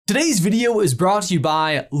Today's video is brought to you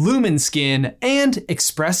by Lumen Skin and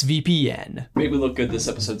ExpressVPN. Made me look good this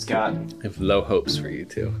episode, Scott. I have low hopes for you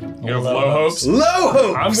two. You have low hopes? Low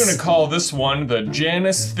hopes! I'm gonna call this one the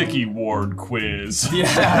Janice Thicky Ward quiz.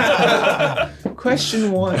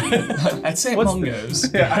 Question one. I'd say Among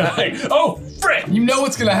Us. Like, oh, frick! You know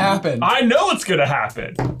what's gonna happen. I know it's gonna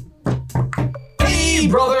happen. Hey,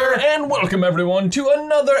 brother, and welcome everyone to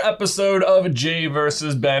another episode of Jay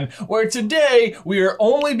vs. Ben, where today we are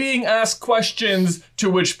only being asked questions to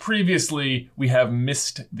which previously we have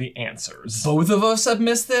missed the answers. Both of us have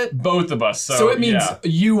missed it? Both of us, So it means yeah.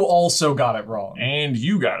 you also got it wrong. And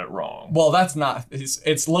you got it wrong. Well, that's not,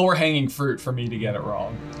 it's lower hanging fruit for me to get it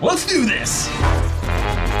wrong. Let's do this!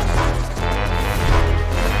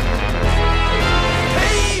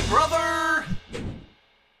 Hey, brother!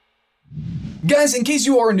 Guys, in case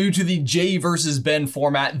you are new to the Jay vs. Ben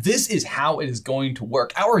format, this is how it is going to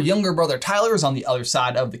work. Our younger brother Tyler is on the other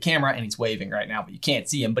side of the camera and he's waving right now, but you can't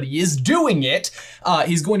see him, but he is doing it.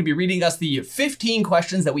 He's going to be reading us the 15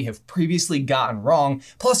 questions that we have previously gotten wrong,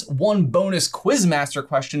 plus one bonus Quizmaster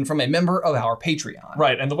question from a member of our Patreon.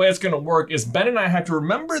 Right, and the way it's gonna work is Ben and I have to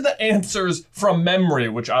remember the answers from memory,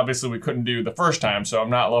 which obviously we couldn't do the first time, so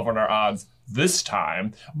I'm not loving our odds this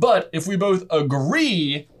time. But if we both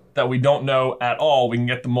agree that we don't know at all, we can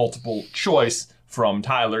get the multiple choice from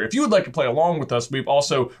Tyler. If you would like to play along with us, we've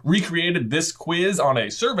also recreated this quiz on a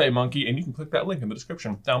SurveyMonkey, and you can click that link in the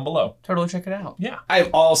description down below. Totally check it out. Yeah. I have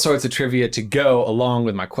all sorts of trivia to go along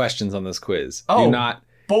with my questions on this quiz. Oh, You're not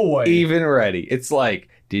boy. even ready. It's like,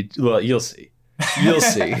 well, you'll see. You'll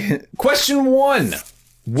see. Question one.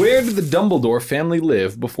 Where did the Dumbledore family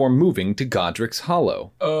live before moving to Godric's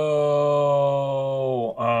Hollow?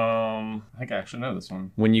 I think I actually know this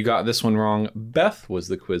one. When you got this one wrong, Beth was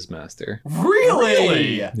the quizmaster.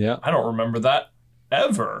 Really? Yeah. I don't remember that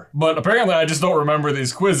ever. But apparently I just don't remember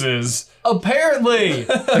these quizzes. Apparently.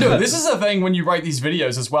 No, this is a thing when you write these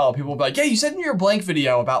videos as well. People will be like, yeah, you said in your blank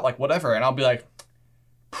video about like whatever. And I'll be like,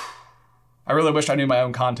 I really wish I knew my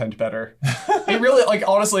own content better. It really, like,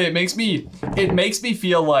 honestly, it makes me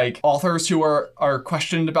feel like authors who are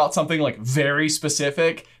questioned about something like very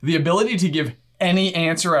specific, the ability to give any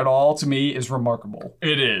answer at all to me is remarkable.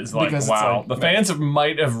 It is, like, Because it's wow. like, the fans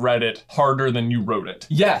might have read it harder than you wrote it.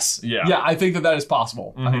 Yes. Yeah. Yeah, I think that is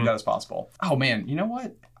possible. I think that is possible. Oh man, you know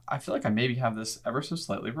what? I feel like I maybe have this ever so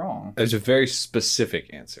slightly wrong. There's a very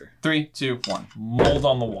specific answer. 3, 2, 1. Mold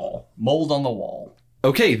on the wall. Mold on the wall.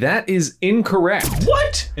 Okay, that is incorrect.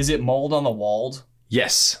 What? Is it mold on the walled?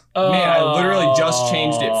 Yes. Man, I literally just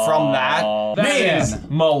changed it from that. That is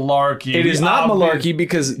malarkey. It is not malarkey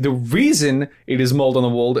because the reason it is mold on the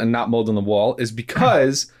wall and not mold on the wall is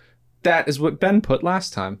because that is what Ben put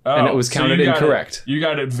last time. and it was counted incorrect. You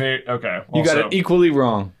got it okay. You got it equally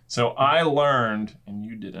wrong. So I learned, and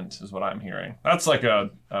you didn't, is what I'm hearing. That's like a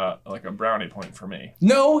brownie point for me.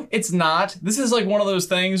 No, it's not. This is like one of those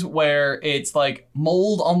things where it's like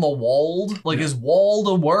mold on the walled. Like, is walled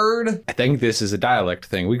a word? I think this is a dialect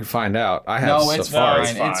thing. We can find out. I have No, it's Safari.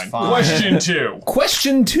 fine. It's fine. Question 2.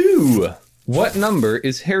 Question 2. What number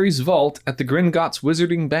is Harry's vault at the Gringotts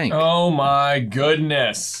Wizarding Bank? Oh my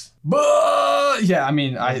goodness. Yeah, I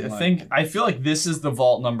mean, I feel like this is the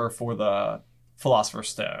vault number for the Philosopher's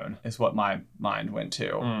Stone is what my mind went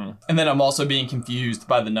to. And then I'm also being confused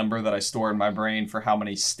by the number that I store in my brain for how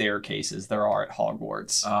many staircases there are at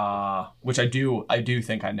Hogwarts. Which I do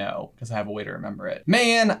think I know because I have a way to remember it.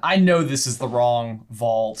 Man, I know this is the wrong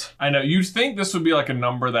vault. I know, you'd think this would be like a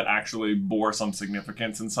number that actually bore some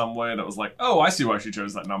significance in some way that was like, oh, I see why she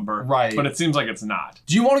chose that number. Right. But it seems like it's not.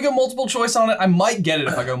 Do you want to go multiple choice on it? I might get it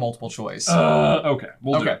if I go multiple choice. Okay.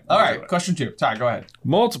 We'll do it. All We'll do right, it. question 2. Ty, go ahead.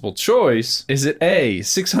 Multiple choice. Is it A,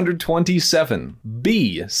 627,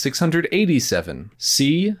 B, 687,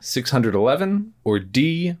 C, 611, or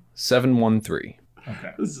D, 713?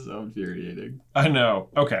 Okay. This is so infuriating. I know.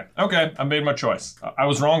 Okay. I made my choice. I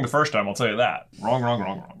was wrong the first time, I'll tell you that. Wrong.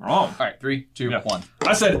 All right, 3, 2, Yeah. 1.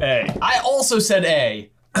 I said A. I also said A.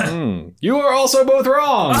 You are also both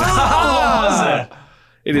wrong. Was it?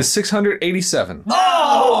 It is 687.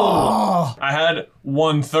 Oh! I had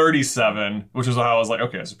 137, which is how I was like,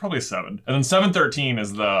 okay, so probably a 7. And then 713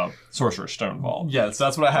 is the Sorcerer's Stone Vault. Yes,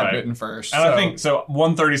 that's what I had Right. written first. And I think, so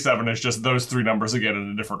 137 is just those 3 numbers again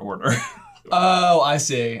in a different order. Oh, I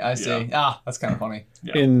see. Yeah. Ah, that's kind of funny.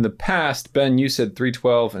 Yeah. In the past, Ben, you said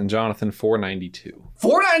 312 and Jonathan 492.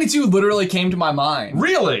 492 literally came to my mind.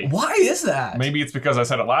 Really? Why is that? Maybe it's because I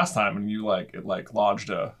said it last time and you it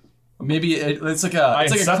lodged a Maybe it's like a...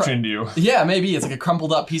 It's like inceptioned you. Yeah, maybe. It's like a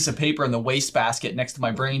crumpled up piece of paper in the wastebasket next to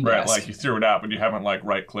my brain Right, desk. like you threw it out, but you haven't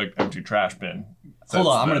right-clicked empty trash bin. Hold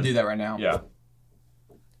on, I'm going to do that right now. Yeah.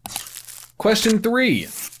 Question 3.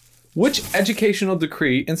 Which educational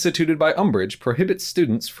decree instituted by Umbridge prohibits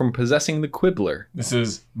students from possessing the Quibbler? This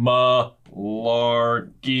is malarkey.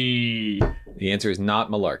 The answer is not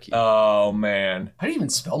malarkey. Oh, man. How do you even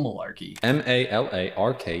spell malarkey?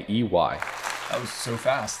 Malarkey. That was so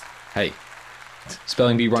fast. Hey,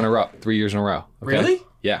 spelling bee runner-up 3 years in a row. Okay? Really?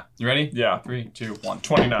 Yeah. You ready? Yeah. 3, 2, 1.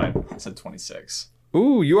 29. I said 26.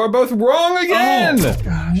 Ooh, you are both wrong again!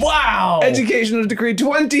 Wow! Educational decree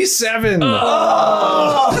 27!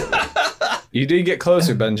 You did get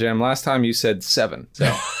closer, Benjam. Last time you said 7. So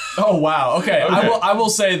Oh wow. Okay. Okay. I will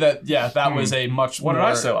say that that was a much What more...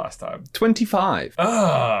 did I say last time? 25.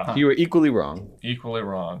 You were equally wrong. Equally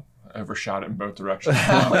wrong. I overshot it in both directions.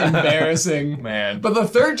 Embarrassing. Man. But the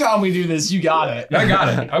third time we do this, you got it. I got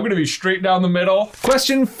it. I'm going to be straight down the middle.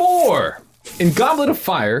 Question 4. In Goblet of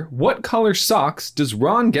Fire, what color socks does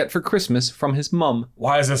Ron get for Christmas from his mum?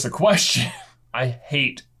 Why is this a question? I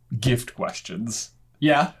hate gift questions.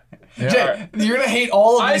 Yeah. They Jay, are- you're gonna hate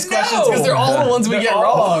all of these I questions know! because they're all the ones we They're get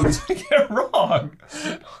all wrong. the ones we get wrong.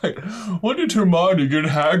 Like, what did Hermione get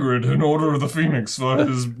Hagrid in Order of the Phoenix for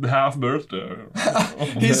his half birthday?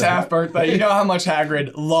 His half birthday. You know how much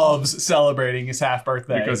Hagrid loves celebrating his half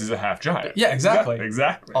birthday. Because he's a half giant. Yeah, exactly. Yeah,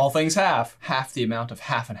 exactly. all things half. Half the amount of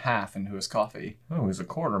half and half into his coffee. Oh, he's a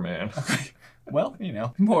quarter man. Well,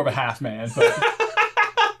 more of a half man, but...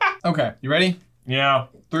 Okay, you ready? Yeah.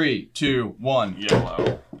 3, 2, 1.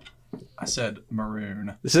 Yellow. I said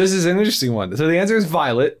maroon. So this is an interesting one. So the answer is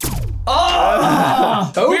violet.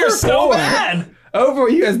 We're so four. bad. Over,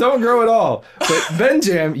 you guys don't grow at all. But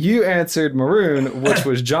Benjam, you answered maroon, which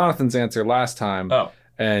was Jonathan's answer last time. Oh.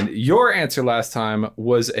 And your answer last time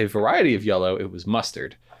was a variety of yellow. It was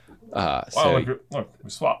mustard. Wow, So look, we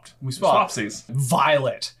swapped. We swapped. Swapsies.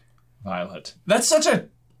 Violet. Violet. That's such a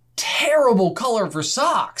terrible color for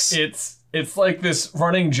socks. It's like this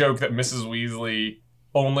running joke that Mrs. Weasley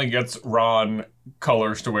only gets Ron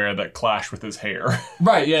colors to wear that clash with his hair.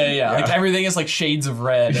 Right, yeah. Like everything is like shades of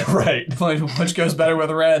red. Right. Which goes better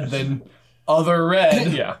with red than other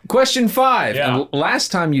red. Yeah. question 5. Yeah. And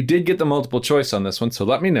last time you did get the multiple choice on this one, so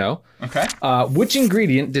let me know. Okay. Which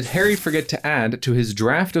ingredient did Harry forget to add to his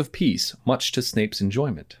draft of peace, much to Snape's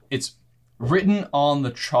enjoyment? It's written on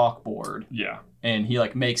the chalkboard, Yeah. and he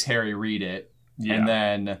like makes Harry read it. Yeah. And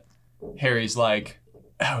then Harry's like,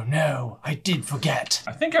 oh no, I did forget.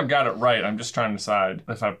 I think I've got it right. I'm just trying to decide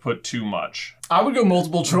if I put too much. I would go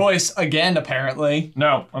multiple choice again, apparently.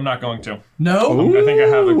 No, I'm not going to. No? I think I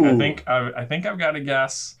have I think I've got a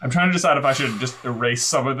guess. I'm trying to decide if I should just erase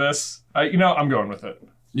some of this. I'm going with it.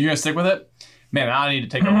 You gonna stick with it? Man, I need to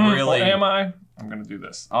take a Or really... am I? I'm going to do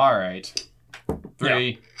this. All right.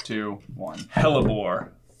 3, 2, 1. Hellebore.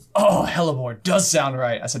 Oh, hellebore does sound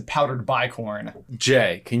right. I said powdered bicorn.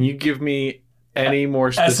 Jay, can you give me any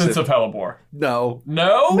more specific? Essence of hellebore. No.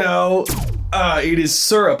 No? No. It is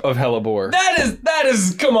syrup of hellebore. That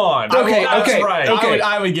is, come on. Okay, That's okay, right. okay.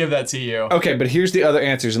 I would give that to you. Okay, but here's the other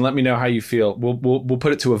answers, and let me know how you feel. We'll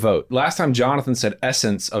put it to a vote. Last time Jonathan said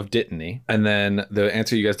essence of dittany, and then the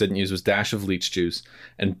answer you guys didn't use was dash of leech juice,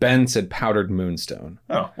 and Ben said powdered moonstone.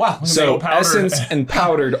 Oh. Wow. So powdered. essence and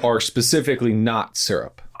powdered are specifically not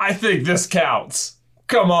syrup. I think this counts.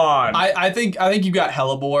 Come on. I think you got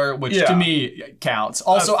hellebore, which Yeah. to me counts.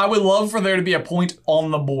 Also, I would love for there to be a point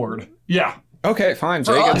on the board. Yeah. Okay, fine.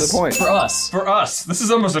 For Jay us. gets the point. For us. For us. This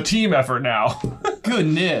is almost a team effort now.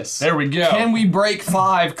 Goodness. There we go. Can we break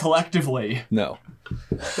 5 collectively? No. No.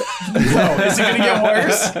 Is it gonna get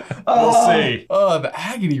worse? We'll see. Oh, the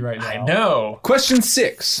agony right now. I know. Question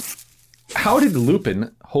 6. How did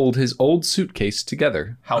Lupin hold his old suitcase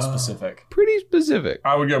together? How specific? Pretty specific.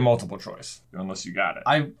 I would go multiple choice, unless you got it.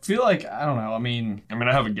 I feel like, I don't know. I mean,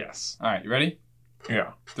 I have a guess. all right, you ready?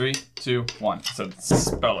 Yeah. 3, 2, 1. It said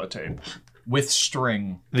spellotape. With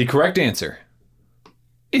string. The correct answer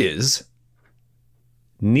is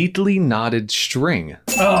neatly knotted string.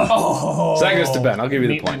 Oh. So that goes to Ben. I'll give you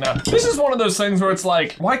the Neatly point. not- This is one of those things where it's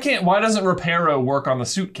like, why doesn't Reparo work on the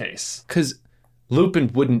suitcase? Because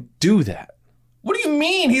Lupin wouldn't do that. What do you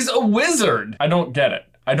mean? He's a wizard. I don't get it.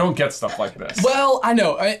 I don't get stuff like this. Well, I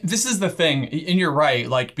know. This is the thing, and you're right.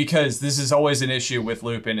 Like, because this is always an issue with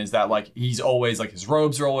Lupin is that like he's always like his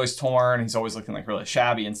robes are always torn. He's always looking like really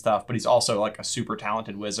shabby and stuff. But he's also like a super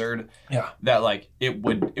talented wizard. Yeah. That like it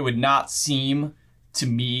would not seem to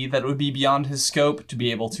me that it would be beyond his scope to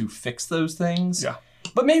be able to fix those things. Yeah.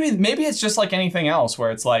 But maybe it's just like anything else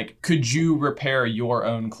where it's like, could you repair your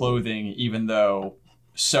own clothing even though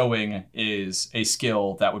sewing is a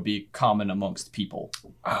skill that would be common amongst people?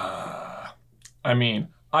 I mean,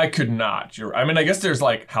 I could not. I guess there's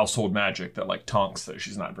like household magic that like Tonks says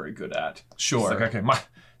she's not very good at. Sure. It's like, okay,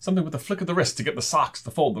 something with a flick of the wrist to get the socks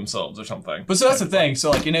to fold themselves or something. But so that's the thing. So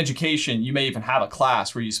like in education, you may even have a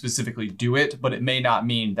class where you specifically do it, but it may not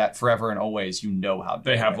mean that forever and always you know how to do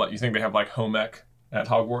They have it. like, you think they have like home ec at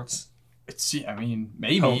Hogwarts? I mean,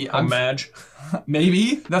 maybe. Home Madge?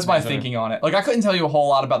 Maybe. That's my thinking on it. Like, I couldn't tell you a whole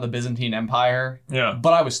lot about the Byzantine Empire. Yeah.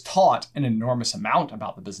 But I was taught an enormous amount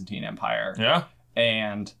about the Byzantine Empire. Yeah.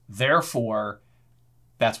 And therefore,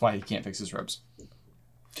 that's why he can't fix his robes.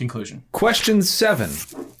 Conclusion. Question 7.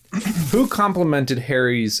 Who complimented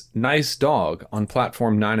Harry's nice dog on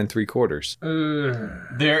platform 9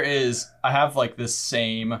 3/4? I have like this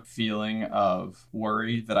same feeling of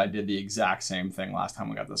worry that I did the exact same thing last time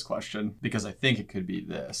we got this question, because I think it could be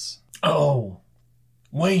this. Oh.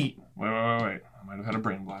 Wait. I might have had a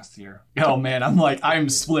brain blast here. Oh man, I'm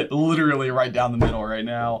split literally right down the middle right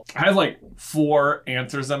now. I have like 4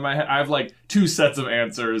 answers in my head. I have like 2 sets of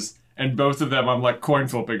answers, and both of them I'm like coin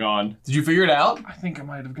flipping on. Did you figure it out? I think I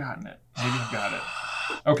might have gotten it. Maybe I've got it.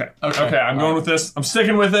 Okay, I'm going with this. I'm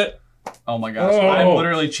sticking with it. Oh my gosh, I'm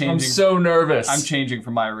literally changing. I'm so nervous. I'm changing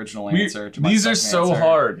from my original answer to my These are second so answer.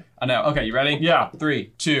 hard. I know. Okay, you ready? Yeah.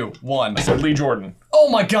 3, 2, 1. I said Lee Jordan. Oh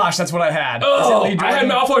my gosh, that's what I had. Oh, Is it Lee I had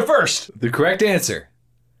Jordan? Malfoy first. The correct answer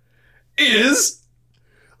is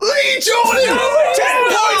Lee Jordan! 10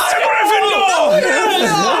 points to Gryffindor!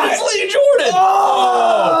 It's Lee Jordan.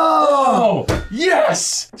 Oh,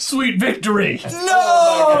 yes! Sweet victory.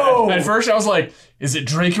 No! At first I was like, is it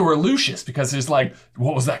Draco or Lucius? Because there's like,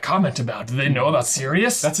 what was that comment about? Do they know about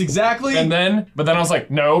Sirius? That's exactly. But then I was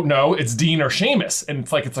like, no, it's Dean or Seamus. And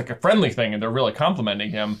it's like a friendly thing and they're really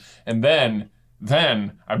complimenting him. And then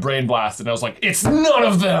I brain blasted and I was like, it's none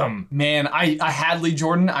of them. Man, I had Lee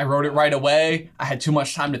Jordan. I wrote it right away. I had too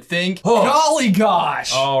much time to think. Oh. Golly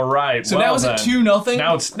gosh. All right. So now is it 2-0?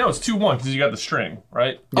 Now it's 2-1 because you got the string,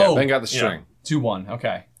 right? Yeah, Oh. Ben got the string. 2-1.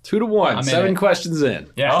 Okay. 2-1. in 7 it. questions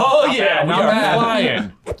in. Yeah. Oh Not yeah, bad, we not are bad.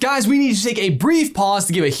 flying. Guys, we need to take a brief pause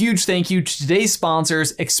to give a huge thank you to today's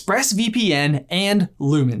sponsors, ExpressVPN and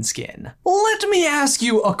Lumenskin. Let me ask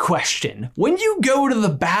you a question. When you go to the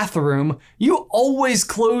bathroom, you always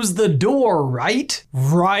close the door, right?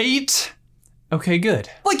 Right? Okay, good.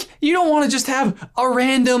 Like, you don't want to just have a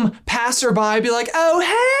random passerby be like, oh,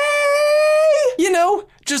 hey! You know,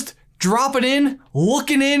 just drop it in,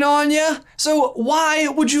 looking in on you. So why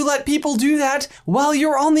would you let people do that while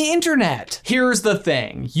you're on the internet? Here's the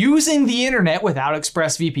thing. Using the internet without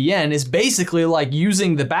ExpressVPN is basically like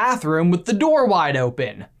using the bathroom with the door wide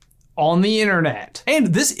open. On the internet. And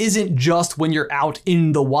this isn't just when you're out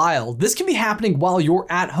in the wild. This can be happening while you're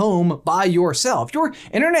at home by yourself. Your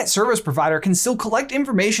internet service provider can still collect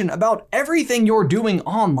information about everything you're doing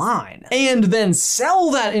online and then sell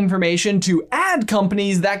that information to ad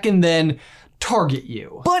companies that can then target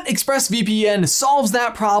you. But ExpressVPN solves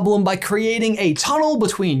that problem by creating a tunnel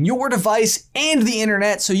between your device and the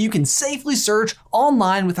internet so you can safely search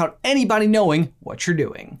online without anybody knowing what you're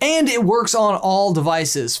doing. And it works on all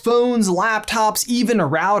devices, phones, laptops, even a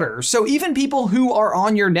router. So even people who are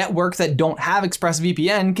on your network that don't have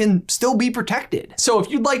ExpressVPN can still be protected. So if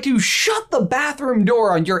you'd like to shut the bathroom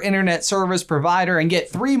door on your internet service provider and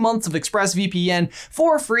get 3 months of ExpressVPN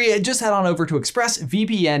for free, just head on over to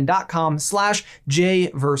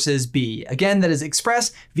expressvpn.com/J versus B. Again, that is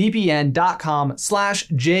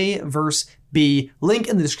expressvpn.com/J versus B. Link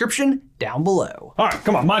in the description down below. All right,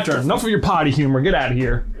 come on, my turn. Enough of your potty humor. Get out of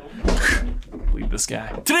here. Leave this guy.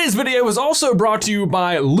 Today's video was also brought to you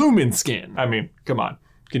by Lumenskin. I mean, come on.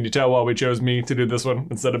 Can you tell why we chose me to do this one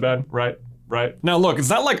instead of Ben? Right? Now look, it's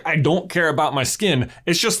not like I don't care about my skin.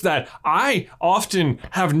 It's just that I often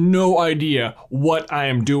have no idea what I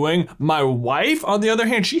am doing. My wife, on the other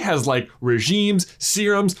hand, she has like regimes,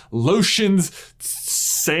 serums, lotions,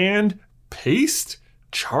 sand, paste,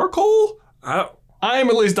 charcoal. I am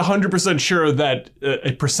at least 100% sure that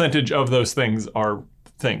a percentage of those things are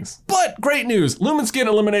things. But great news, Lumenskin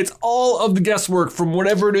eliminates all of the guesswork from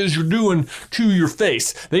whatever it is you're doing to your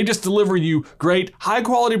face. They just deliver you great, high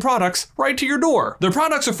quality products right to your door. Their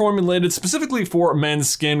products are formulated specifically for men's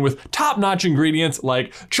skin with top-notch ingredients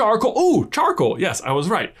like charcoal. Ooh, charcoal. Yes, I was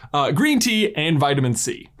right. Green tea and vitamin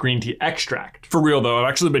C. Green tea extract. For real though, I've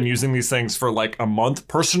actually been using these things for like a month.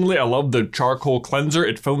 Personally, I love the charcoal cleanser.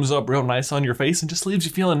 It foams up real nice on your face and just leaves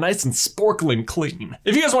you feeling nice and sparkling clean.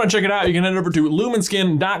 If you guys want to check it out, you can head over to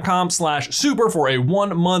lumenskin.com/super for a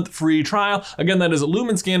 1 month free trial. Again, that is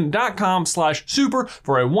lumenskin.com/super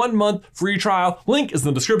for a 1 month free trial. Link is in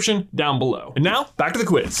the description down below. And now, back to the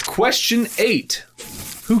quiz. Question 8.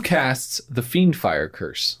 Who casts the Fiendfire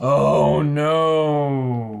curse? Oh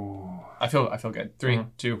no. I feel good. 3,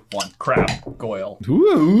 2, 1. Crab. Goyle.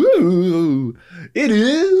 Ooh, it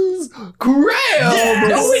is crab.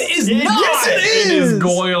 No, it is not. Yes, it It is is.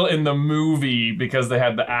 Goyle in the movie because they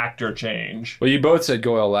had the actor change. Well, you both said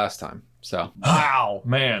Goyle last time, so. Wow.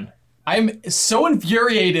 Man. I'm so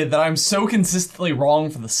infuriated that I'm so consistently wrong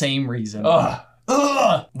for the same reason. Ugh.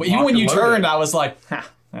 Ugh. But even when you Locked and turned, loaded. I was like, ha,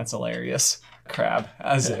 that's hilarious. Crab.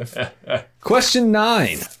 As if. Question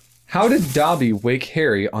 9. How did Dobby wake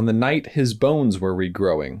Harry on the night his bones were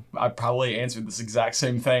regrowing? I probably answered this exact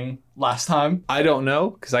same thing last time. I don't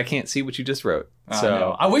know, because I can't see what you just wrote.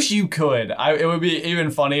 So I wish you could. It would be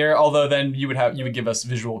even funnier. Although then you would give us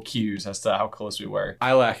visual cues as to how close we were.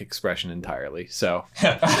 I lack expression entirely, so.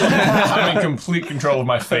 I'm in complete control of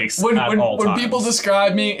my face When at all when times. people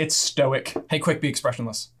describe me, it's stoic. Hey, quick, be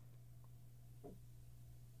expressionless.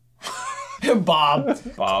 Bob.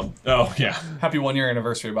 Bob. Oh, yeah. Happy 1-year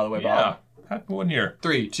anniversary, by the way, Yeah. Bob. Happy 1 year.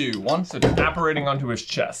 3, 2, 1. So apparating onto his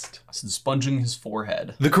chest. So sponging his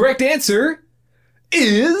forehead. The correct answer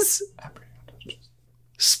is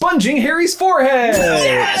sponging Harry's forehead.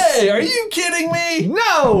 Hey, are you kidding me?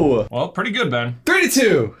 No. Well, pretty good, Ben.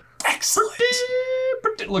 3-2. Excellent.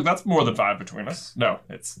 Look, that's more than 5 between us. No,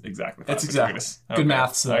 it's exactly 5 It's between exactly. us. Good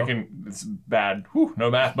maths, though. It's bad. Whew, no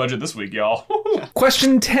math budget this week, y'all.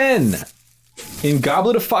 Question 10. In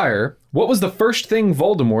Goblet of Fire, what was the first thing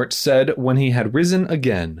Voldemort said when he had risen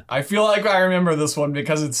again? I feel like I remember this one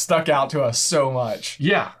because it stuck out to us so much.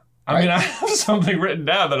 Yeah. I mean, I have something written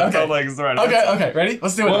down that I Okay. felt like is the right Okay, answer. okay, ready?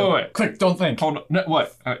 Let's do it. Wait, then. wait. Quick, don't think. Hold on. No,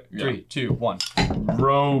 what? Yeah. 3, 2, 1.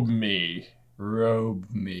 Robe me. Robe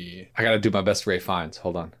me. I gotta do my best Ray Fiennes.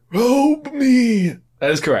 Hold on. Robe me. That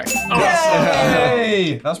is correct.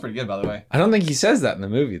 Yay! That was pretty good, by the way. I don't think he says that in the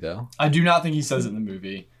movie, though. I do not think he says it in the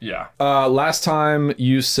movie. Yeah. Last time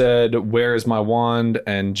you said, "Where is my wand?"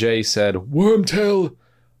 and Jay said, "Wormtail,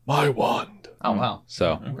 my wand." Oh, wow.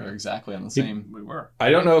 So We're exactly on the same. We were. I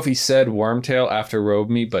don't know if he said Wormtail after robe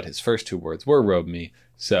me, but his first 2 words were robe me.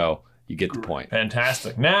 So you get the point.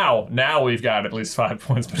 Fantastic. Now we've got at least 5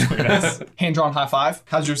 points between us. Hand-drawn high five.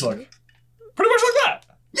 How's yours look? Pretty much like that.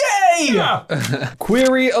 Yay! Yeah.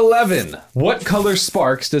 Query 11. What color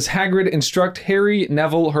sparks does Hagrid instruct Harry,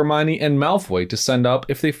 Neville, Hermione, and Malfoy to send up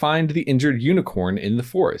if they find the injured unicorn in the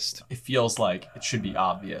forest? It feels like it should be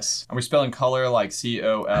obvious. Are we spelling color like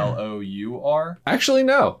C-O-L-O-U-R? Actually,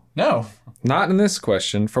 no. No. Not in this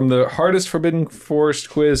question. From the hardest Forbidden Forest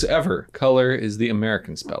quiz ever, color is the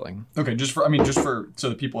American spelling. Okay, just for so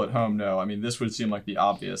the people at home know, I mean, this would seem like the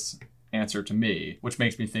obvious answer to me, which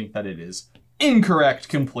makes me think that it is incorrect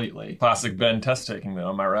completely. Classic Ben test taking, though.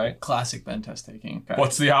 Am I right? Classic Ben test taking. Okay.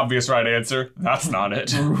 What's the obvious right answer? That's not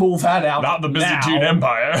it. Rule that out. Not the Byzantine now.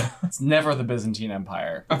 Empire. It's never the Byzantine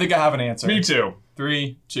Empire. I think I have an answer. Me too.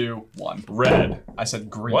 3, 2, 1. Red. I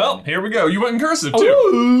said green. Well, here we go. You went in cursive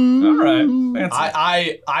too. All right.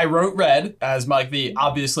 Fancy. I wrote red as like the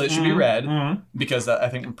obviously it should be red because I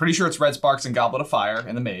think I'm pretty sure it's red sparks and Goblet of Fire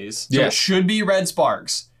in the maze. So Yes. it should be red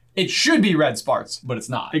sparks. It should be red sparks, but it's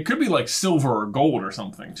not. It could be like silver or gold or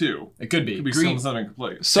something too. It could be. It could be green. something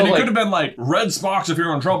complete. So, And it like- could have been like red sparks if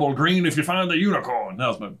you're in trouble, green if you find the unicorn. That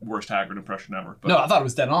was my worst Hagrid impression ever. But No, I thought it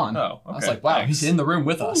was dead on. Oh, I was okay, like, wow, thanks. he's in the room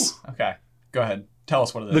with us. Okay, go ahead. Tell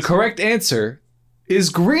us what it is. The correct answer is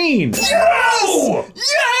green. Yes!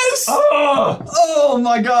 Yes! Oh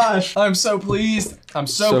my gosh. I'm so pleased. I'm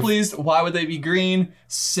so pleased. Why would they be green?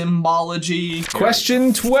 Symbology.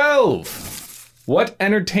 Question 12. What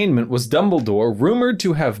entertainment was Dumbledore rumored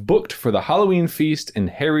to have booked for the Halloween feast in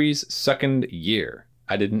Harry's second year?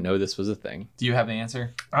 I didn't know this was a thing. Do you have the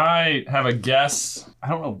answer? I have a guess. I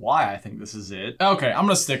don't know why I think this is it. Okay, I'm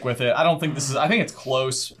gonna stick with it. I don't think this is. I think it's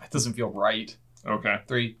close. It doesn't feel right. Okay.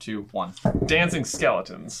 3, 2, 1. Dancing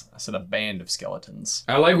skeletons. I said a band of skeletons.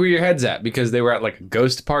 I like where your head's at because they were at like a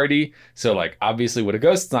ghost party. So like obviously would a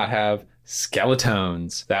ghost not have?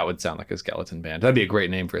 Skeletones. That would sound like a skeleton band. That'd be a great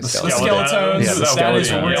name for a The skeleton. skeletons. Yeah, the That is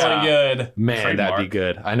skeletons. really good. Man, Trademark. that'd be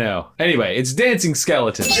good. I know. Anyway, it's dancing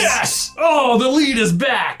skeletons. Yes! Oh, the lead is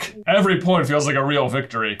back! Every point feels like a real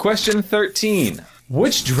victory. Question 13.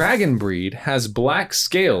 Which dragon breed has black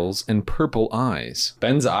scales and purple eyes?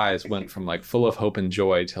 Ben's eyes went from like full of hope and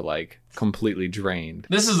joy to like completely drained.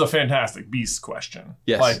 This is a Fantastic Beasts question.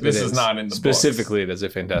 Yes, Like, this it is not in the Specifically, it is a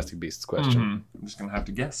Fantastic Beasts question. books. I'm just gonna have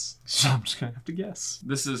to guess. I'm just gonna have to guess.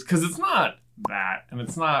 This is, because it's not that, and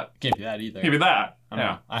it's not Can't be that either. maybe that. I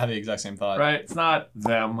know. I have the exact same thought. Right? It's not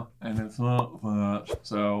them, and it's not that.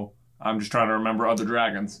 So I'm just trying to remember other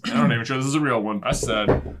dragons. I'm not even sure this is a real one. I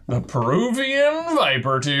said the Peruvian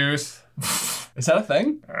viper tooth. Is that a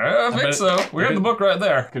thing? I think bet- so. We have the book right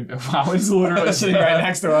there. Wow, it's literally sitting right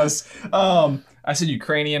next to us. I said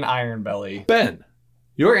Ukrainian iron belly. Ben,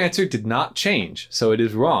 your answer did not change, so it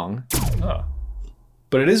is wrong. Oh.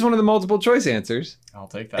 But it is one of the multiple choice answers. I'll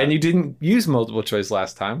take that. And you didn't use multiple choice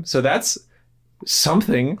last time, so that's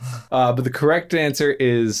something. But the correct answer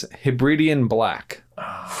is Hebridean black.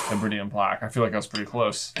 Hebridean black. I feel like I was pretty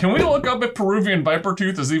close. Can we look up if Peruvian viper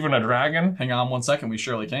tooth is even a dragon? Hang on 1 second. We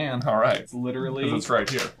surely can. All right. It's literally It's right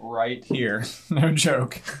here. right here. No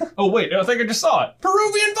joke. Oh, wait. I think I just saw it.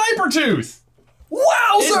 Peruvian viper tooth.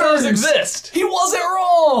 Wowzers! It does exist. He wasn't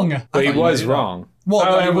wrong. But he was wrong. Well,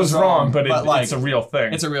 Oh, he it was wrong, but like, it's a real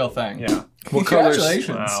thing. it's a real thing. Yeah. What colors?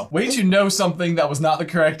 Congratulations. Wow. Way to know something that was not the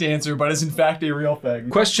correct answer, but is in fact a real thing.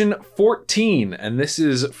 Question 14, and this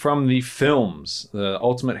is from the films, the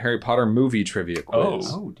Ultimate Harry Potter movie trivia quiz.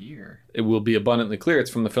 Oh dear. It will be abundantly clear it's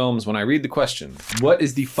from the films when I read the question. What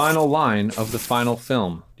is the final line of the final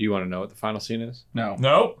film? Do you want to know what the final scene is? No.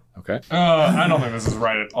 Nope. Okay. I don't think this is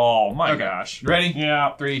right at all. My gosh. Ready?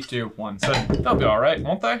 Yeah. 3, 2, 1. So they'll be all right,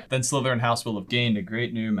 won't they? Then Slytherin House will have gained a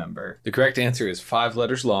great new member. The correct answer is 5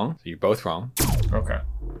 letters long, so you're both wrong. Okay.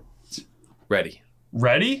 Ready.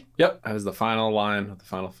 Ready? Yep, that is the final line of the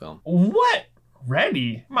final film. What?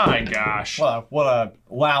 Ready? My gosh. What a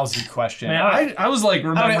lousy question. Man, I was like I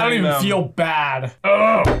remembering don't even them. feel bad.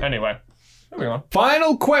 Oh. Anyway. Moving on.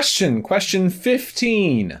 Final question, question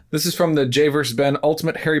 15. This is from the Jay vs. Ben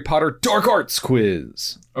Ultimate Harry Potter Dark Arts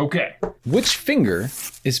quiz. Okay. Which finger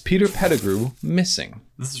is Peter Pettigrew missing?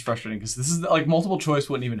 This is frustrating because this is like multiple choice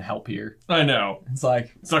wouldn't even help here. I know. It's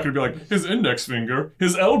like, It's not gonna be like his index finger,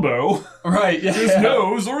 his elbow, right, yeah. his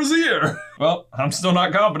nose, or his ear. Well, I'm still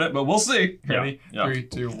not confident, but we'll see. Ready? Yeah. 3,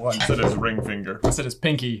 2, 1. I said his ring finger. I said it's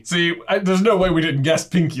pinky. See, there's no way we didn't guess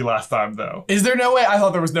pinky last time, though. Is there no way? I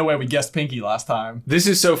thought there was no way we guessed pinky last time. This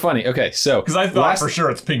is so funny. Okay, so Because I thought for sure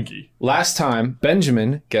it's pinky. last time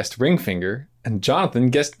Benjamin guessed ring finger and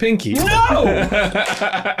Jonathan guessed pinky. No!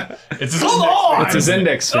 It's his index finger. It's his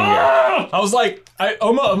index finger. Ah! I was like,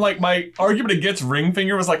 I'm like, my argument against ring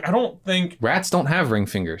finger was like, I don't think, Rats don't have ring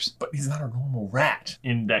fingers. but he's not a normal rat.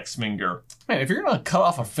 Index finger. Man, if you're gonna cut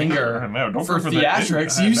off a I finger don't know. Don't for go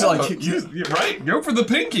theatrics, the, use I like know. Right? Go for the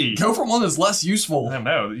pinky. go for one that's less useful. I don't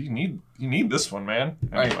know. You need this one, man.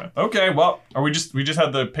 Anyway. Okay, well, we just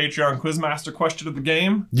had the Patreon Quizmaster question of the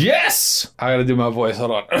game. Yes! I gotta do my voice.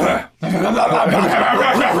 Hold on.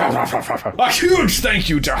 A huge thank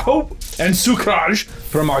you to Hope and Sukraj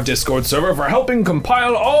from our Discord server for helping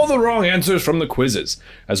compile all the wrong answers from the quizzes,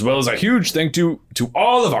 as well as a huge thank you to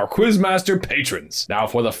all of our Quizmaster patrons. Now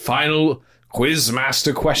for the final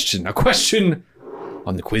Quizmaster question. A question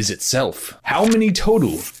on the quiz itself. How many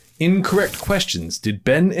total incorrect questions did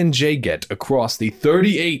Ben and Jay get across the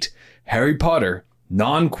 38 Harry Potter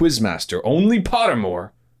non-Quizmaster, only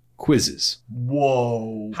Pottermore quizzes?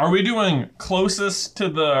 Whoa. Are we doing closest to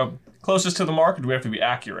the mark, or do we have to be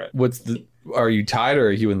accurate? Are you tied or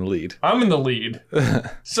are you in the lead? I'm in the lead.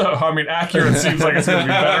 So, I mean, accurate seems like it's going to be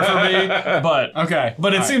better for me, but Okay.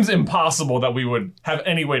 But it All right. seems impossible that we would have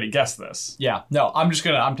any way to guess this. Yeah. No, I'm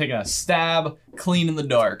taking a stab clean in the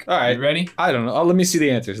dark. All right. You ready? I don't know. Let me see the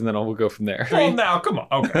answers and then we'll go from there. Well, now, come on.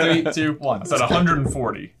 Okay. 3, 2, 1. I said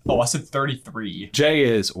 140. Oh, I said 33. Jay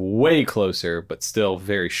is way closer, but still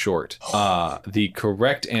very short. The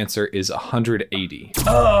correct answer is 180.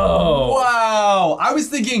 Oh. Wow. I was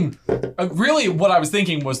thinking, really what I was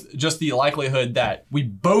thinking was just the likelihood that we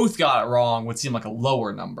both got it wrong would seem like a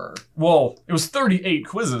lower number. Well, it was 38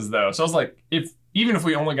 quizzes, though. So I was like, even if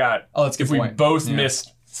we only got, Oh, that's a good if we point. both Yeah.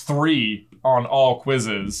 missed 3 on all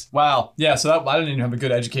quizzes. Wow. Yeah, so I didn't even have a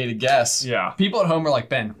good educated guess. Yeah. People at home are like,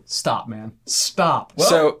 Ben, stop, man. Stop.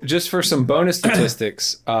 So, just for some bonus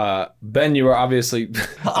statistics, Ben, you are obviously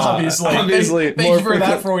Obviously. obviously Thank more you for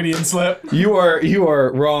that frequent- Freudian slip. You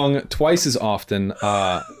are wrong twice as often.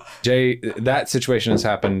 Jay, that situation has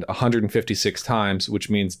happened 156 times,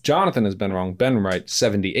 which means Jonathan has been wrong. Ben right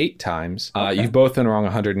 78 times. You've both been wrong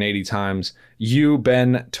 180 times. You,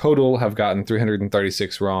 Ben, total have gotten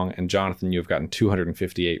 336 wrong, and Jonathan, you have gotten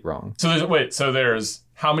 258 wrong. So there's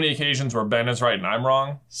how many occasions where Ben is right and I'm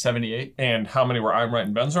wrong? 78. And how many where I'm right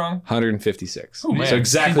and Ben's wrong? 156. man. So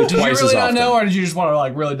exactly Did you twice really as not often. know, or did you just want to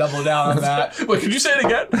like really double down on that? Wait, could you say it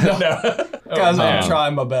again? No. Guys, man. I'm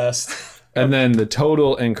trying my best. And then the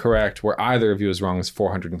total incorrect where either of you is wrong is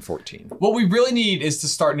 414. What we really need is to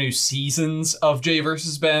start new seasons of Jay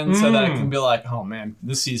versus Ben, so that it can be like, oh man,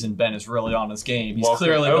 this season Ben is really on his game. He's Welcome.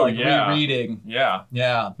 clearly Oh, like yeah. rereading. Yeah.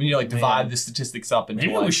 Yeah, we need to like divide the statistics up into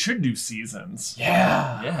Maybe like, we should do seasons.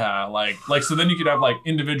 yeah. Yeah, like so then you could have like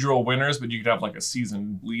individual winners, but you could have like a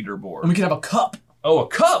season leaderboard. And we could have a cup. Oh, a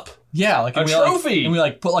cup. Yeah, like A and we, trophy. and we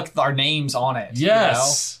like put like our names on it.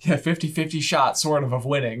 Yes. You know? Yeah, 50-50 shot sort of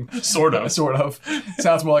winning. Sort of. Sort of.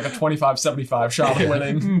 Sounds more like a 25-75 shot of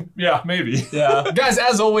winning. Yeah, maybe. Yeah. Guys,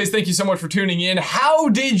 as always, thank you so much for tuning in. How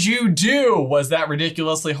did you do? Was that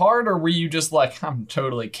ridiculously hard, or were you just like, I'm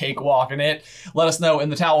totally cakewalking it? Let us know in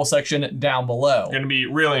the towel section down below. Going to be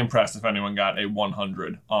really impressed if anyone got a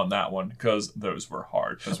 100 on that one, because those were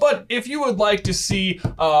hard. But if you would like to see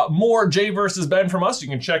more Jay versus Ben from us, you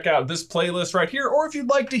can check out this playlist right here. Or if you'd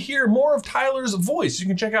like to hear more of Tyler's voice, you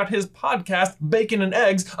can check out his podcast, Bacon and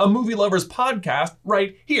Eggs, a movie lover's podcast,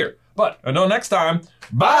 right here. But until next time,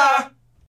 bye!